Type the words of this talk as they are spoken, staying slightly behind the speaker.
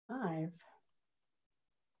live.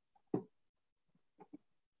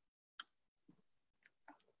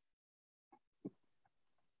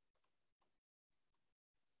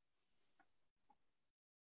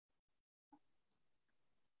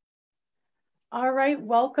 All right,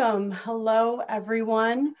 welcome. Hello,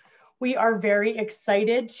 everyone. We are very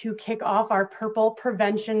excited to kick off our Purple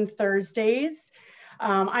Prevention Thursdays.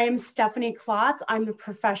 I am Stephanie Klotz. I'm the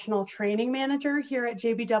Professional Training Manager here at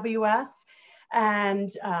JBWS, and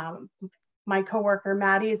my coworker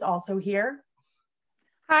Maddie is also here.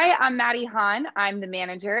 Hi, I'm Maddie Hahn. I'm the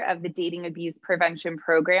manager of the Dating Abuse Prevention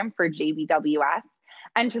Program for JBWS.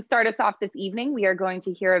 And to start us off this evening, we are going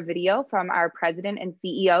to hear a video from our President and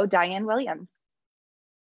CEO, Diane Williams.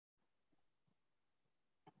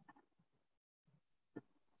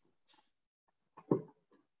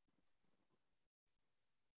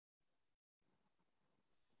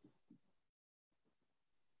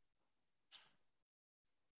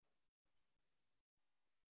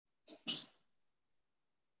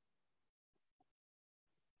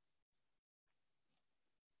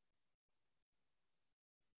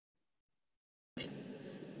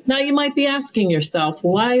 Now you might be asking yourself,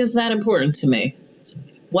 why is that important to me?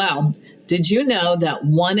 Well, did you know that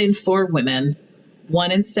 1 in 4 women,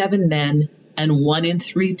 1 in 7 men, and 1 in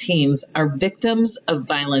 3 teens are victims of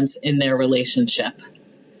violence in their relationship?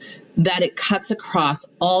 That it cuts across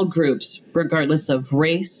all groups, regardless of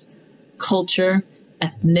race, culture,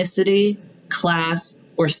 ethnicity, class,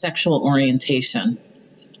 or sexual orientation.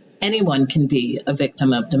 Anyone can be a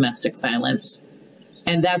victim of domestic violence.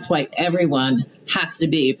 And that's why everyone has to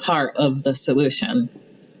be part of the solution.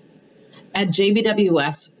 At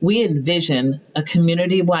JBWS, we envision a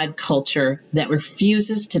community-wide culture that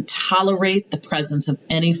refuses to tolerate the presence of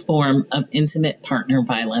any form of intimate partner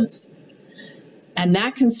violence. And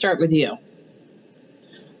that can start with you.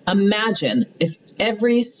 Imagine if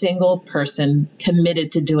every single person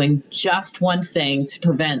committed to doing just one thing to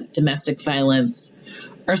prevent domestic violence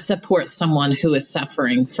or support someone who is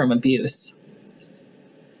suffering from abuse.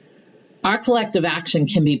 Our collective action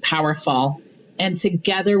can be powerful, and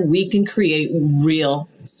together we can create real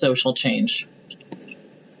social change.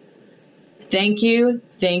 Thank you,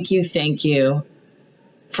 thank you, thank you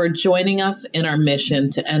for joining us in our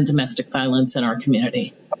mission to end domestic violence in our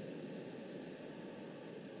community.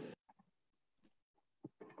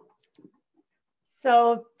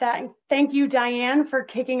 So thank you, Diane, for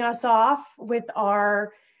kicking us off with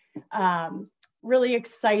our really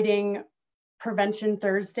exciting Prevention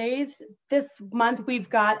Thursdays. This month,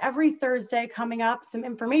 we've got every Thursday coming up some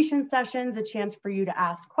information sessions, a chance for you to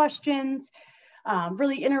ask questions,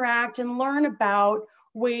 really interact and learn about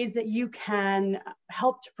ways that you can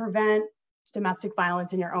help to prevent domestic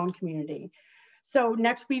violence in your own community. So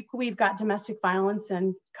next week, we've got domestic violence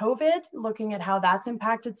and COVID, looking at how that's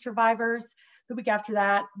impacted survivors. The week after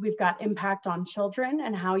that, we've got impact on children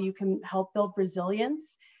and how you can help build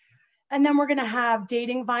resilience. And then we're going to have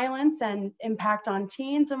dating violence and impact on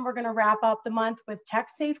teens. And we're going to wrap up the month with tech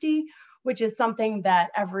safety, which is something that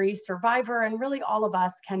every survivor and really all of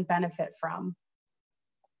us can benefit from.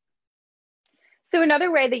 So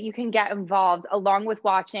another way that you can get involved, along with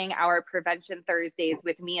watching our Prevention Thursdays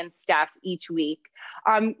with me and Steph each week,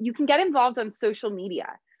 you can get involved on social media.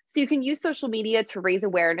 So you can use social media to raise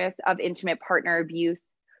awareness of intimate partner abuse,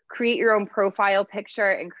 create your own profile picture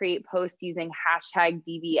and create posts using hashtag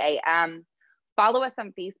DVAM. Follow us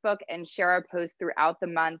on Facebook and share our posts throughout the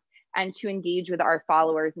month, and to engage with our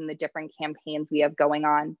followers in the different campaigns we have going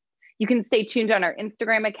on. You can stay tuned on our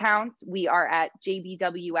Instagram accounts. We are at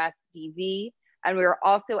JBWSDV, and we are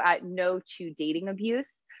also at No to Dating Abuse.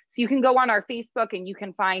 So you can go on our Facebook and you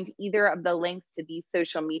can find either of the links to these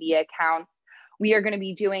social media accounts. We are going to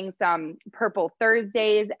be doing some Purple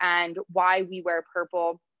Thursdays and why we wear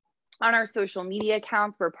purple on our social media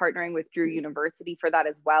accounts. We're partnering with Drew University for that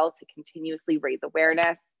as well, to continuously raise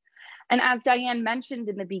awareness. And as Diane mentioned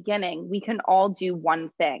in the beginning, we can all do one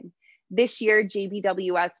thing. This year,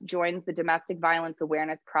 JBWS joins the Domestic Violence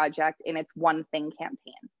Awareness Project in its One Thing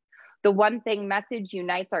campaign. The One Thing message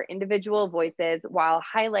unites our individual voices while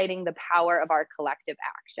highlighting the power of our collective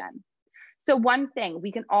action. So one thing,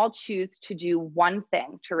 we can all choose to do one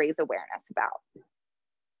thing to raise awareness about.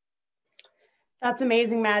 That's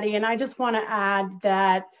amazing, Maddie. And I just want to add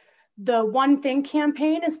that the One Thing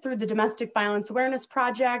campaign is through the Domestic Violence Awareness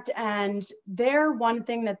Project, and their one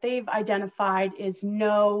thing that they've identified is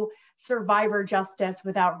no survivor justice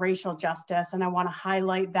without racial justice. And I want to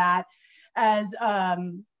highlight that as a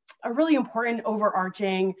really important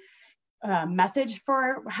overarching message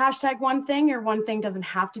for hashtag One Thing. Your one thing doesn't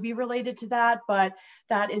have to be related to that, but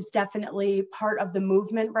that is definitely part of the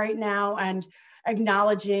movement right now. And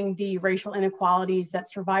acknowledging the racial inequalities that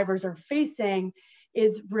survivors are facing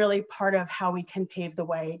is really part of how we can pave the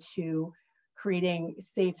way to creating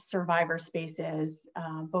safe survivor spaces,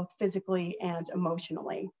 both physically and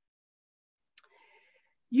emotionally.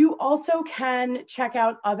 You also can check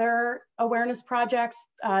out other awareness projects,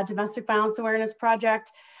 domestic violence awareness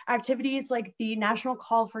project activities like the National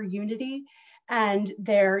Call for Unity and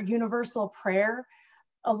their universal prayer.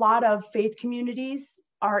 A lot of faith communities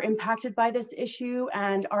are impacted by this issue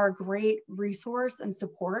and are a great resource and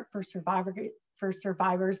support for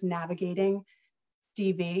survivors navigating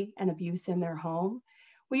DV and abuse in their home.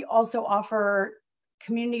 We also offer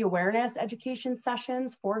community awareness education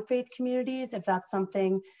sessions for faith communities, if that's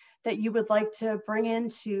something that you would like to bring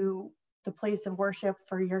into the place of worship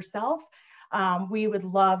for yourself. We would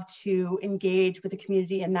love to engage with the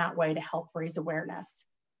community in that way to help raise awareness.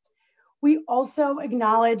 We also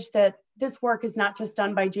acknowledge that this work is not just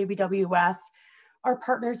done by JBWS. Our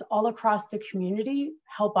partners all across the community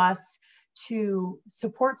help us to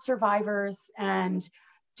support survivors and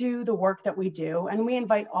do the work that we do. And we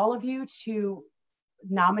invite all of you to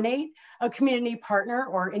nominate a community partner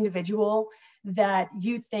or individual that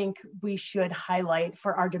you think we should highlight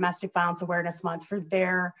for our Domestic Violence Awareness Month for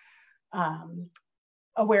their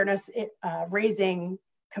awareness raising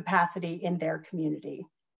capacity in their community.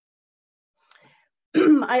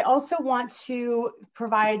 I also want to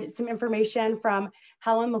provide some information from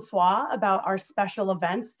Helen Lafroy about our special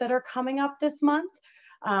events that are coming up this month.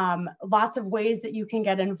 Lots of ways that you can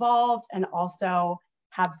get involved and also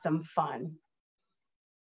have some fun.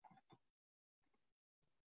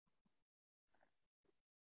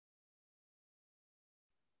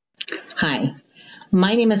 Hi,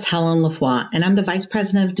 my name is Helen Lafroy, and I'm the Vice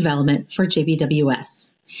President of Development for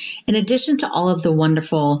JBWS. In addition to all of the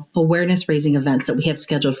wonderful awareness-raising events that we have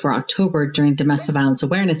scheduled for October during Domestic Violence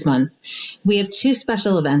Awareness Month, we have two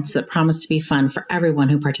special events that promise to be fun for everyone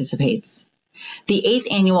who participates. The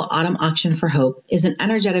 8th Annual Autumn Auction for Hope is an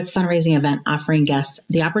energetic fundraising event offering guests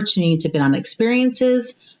the opportunity to bid on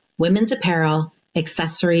experiences, women's apparel,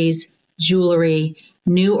 accessories, jewelry,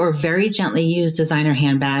 new or very gently used designer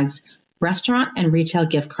handbags, restaurant and retail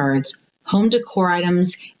gift cards, home decor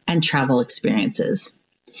items, and travel experiences.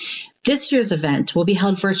 This year's event will be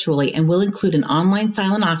held virtually and will include an online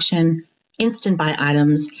silent auction, instant buy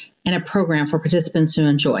items, and a program for participants to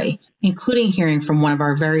enjoy, including hearing from one of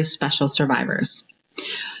our very special survivors.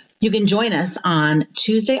 You can join us on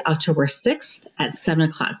Tuesday, October 6th at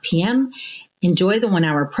 7:00 p.m. Enjoy the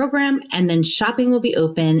 1-hour program, and then shopping will be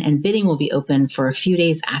open and bidding will be open for a few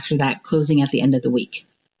days after that, closing at the end of the week.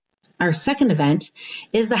 Our second event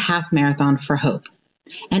is the Half Marathon for Hope,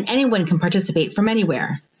 and anyone can participate from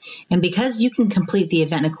anywhere. And because you can complete the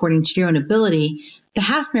event according to your own ability, the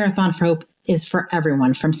Half Marathon for Hope is for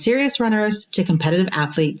everyone, from serious runners to competitive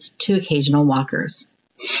athletes to occasional walkers.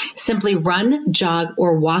 Simply run, jog,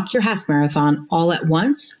 or walk your half marathon all at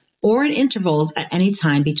once or in intervals at any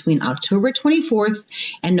time between October 24th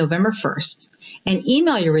and November 1st, and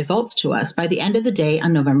email your results to us by the end of the day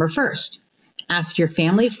on November 1st. Ask your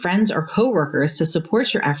family, friends, or coworkers to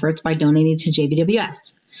support your efforts by donating to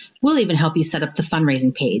JBWS. We'll even help you set up the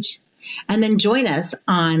fundraising page. And then join us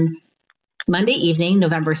on Monday evening,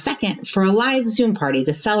 November 2nd, for a live Zoom party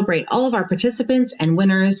to celebrate all of our participants and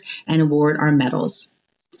winners and award our medals.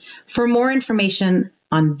 For more information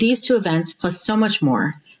on these two events, plus so much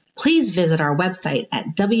more, please visit our website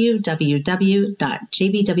at www.jbws.org.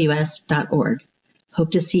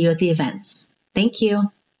 Hope to see you at the events. Thank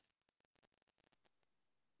you.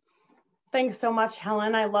 Thanks so much,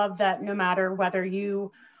 Helen. I love that no matter whether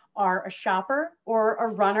you are a shopper or a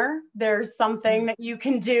runner, there's something that you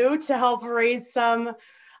can do to help raise some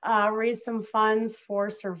funds for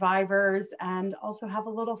survivors and also have a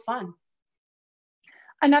little fun.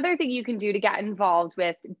 Another thing you can do to get involved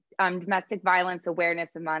with Domestic Violence Awareness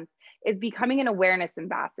Month is becoming an awareness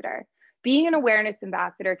ambassador. Being an awareness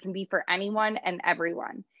ambassador can be for anyone and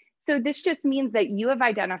everyone. So this just means that you have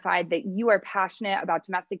identified that you are passionate about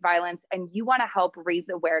domestic violence and you want to help raise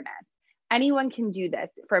awareness. Anyone can do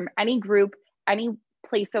this, from any group, any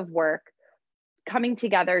place of work, coming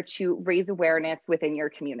together to raise awareness within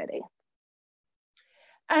your community.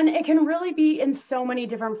 And it can really be in so many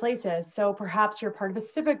different places. So perhaps you're part of a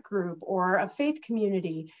civic group or a faith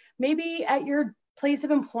community. Maybe at your place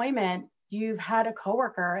of employment, you've had a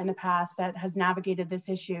coworker in the past that has navigated this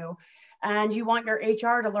issue, and you want your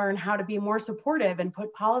HR to learn how to be more supportive and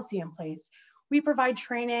put policy in place. We provide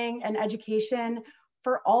training and education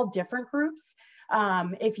for all different groups.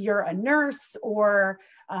 If you're a nurse or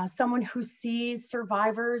someone who sees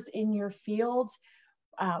survivors in your field,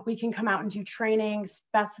 We can come out and do training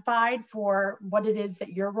specified for what it is that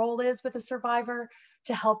your role is with a survivor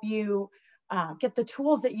to help you get the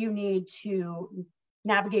tools that you need to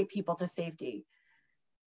navigate people to safety.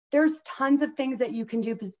 There's tons of things that you can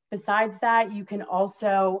do besides that. You can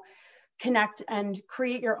also connect and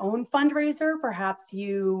create your own fundraiser. Perhaps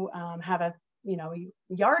you have a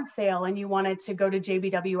yard sale and you wanted to go to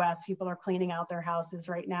JBWS. People are cleaning out their houses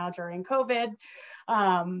right now during COVID.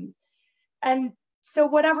 And so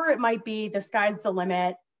whatever it might be, the sky's the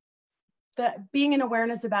limit. Being an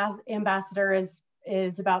awareness ambassador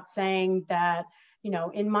is about saying that,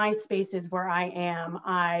 in my spaces where I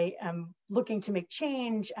am looking to make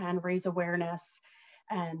change and raise awareness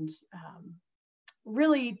and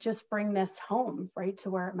really just bring this home right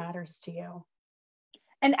to where it matters to you.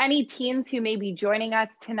 And any teens who may be joining us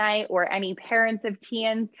tonight or any parents of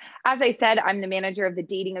teens, as I said, I'm the manager of the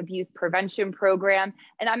Dating Abuse Prevention Program,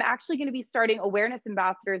 and I'm actually going to be starting awareness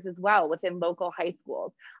ambassadors as well within local high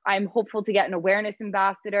schools. I'm hopeful to get an awareness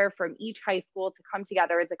ambassador from each high school to come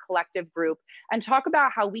together as a collective group and talk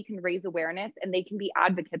about how we can raise awareness and they can be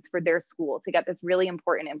advocates for their school to get this really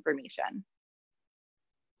important information.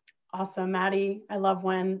 Awesome, Maddie. I love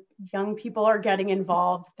when young people are getting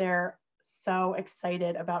involved. They're so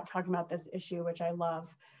excited about talking about this issue, which I love.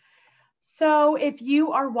 So if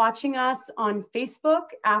you are watching us on Facebook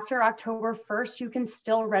after October 1st, you can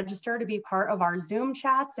still register to be part of our Zoom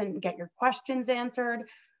chats and get your questions answered.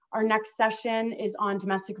 Our next session is on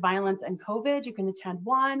domestic violence and COVID. You can attend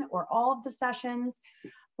one or all of the sessions,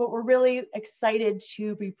 but we're really excited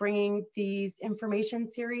to be bringing these information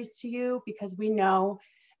series to you because we know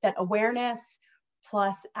that awareness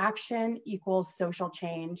plus action equals social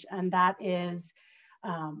change. And that is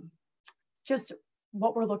just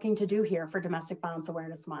what we're looking to do here for Domestic Violence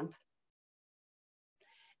Awareness Month.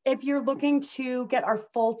 If you're looking to get our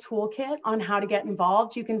full toolkit on how to get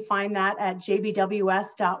involved, you can find that at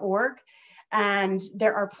jbws.org. And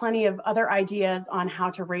there are plenty of other ideas on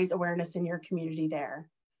how to raise awareness in your community there.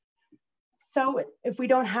 So if we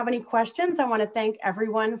don't have any questions, I want to thank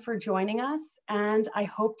everyone for joining us, and I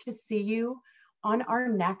hope to see you on our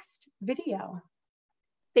next video.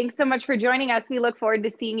 Thanks so much for joining us. We look forward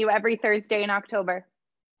to seeing you every Thursday in October.